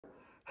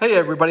Hey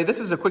everybody,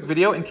 this is a quick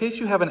video in case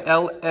you have an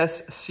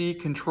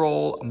LSC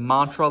control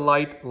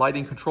MantraLite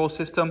lighting control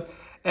system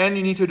and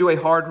you need to do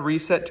a hard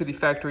reset to the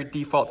factory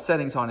default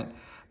settings on it.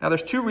 Now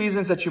there's two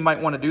reasons that you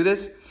might want to do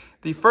this.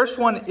 The first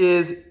one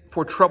is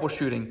for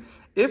troubleshooting.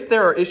 If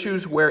there are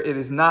issues where it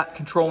is not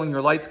controlling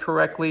your lights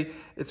correctly,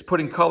 it's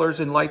putting colors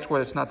in lights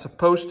where it's not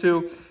supposed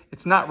to,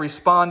 it's not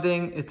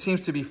responding, it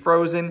seems to be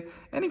frozen,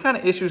 any kind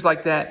of issues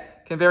like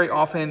that can very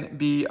often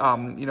be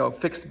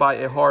fixed by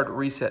a hard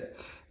reset.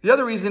 The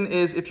other reason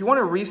is if you want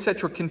to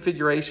reset your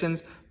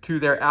configurations to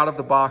their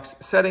out-of-the-box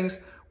settings,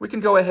 we can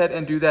go ahead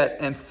and do that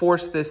and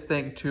force this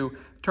thing to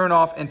turn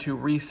off and to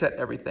reset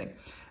everything.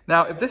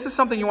 Now, if this is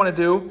something you want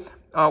to do,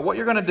 what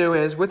you're going to do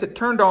is with it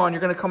turned on, you're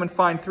going to come and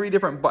find three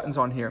different buttons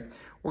on here.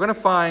 We're going to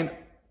find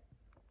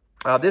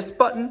this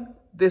button,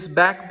 this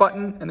back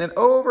button, and then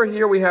over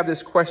here we have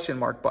this question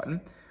mark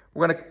button.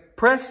 We're going to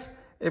press,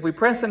 if we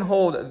press and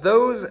hold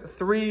those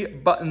three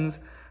buttons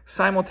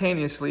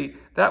simultaneously,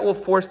 that will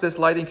force this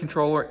lighting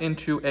controller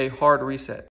into a hard reset.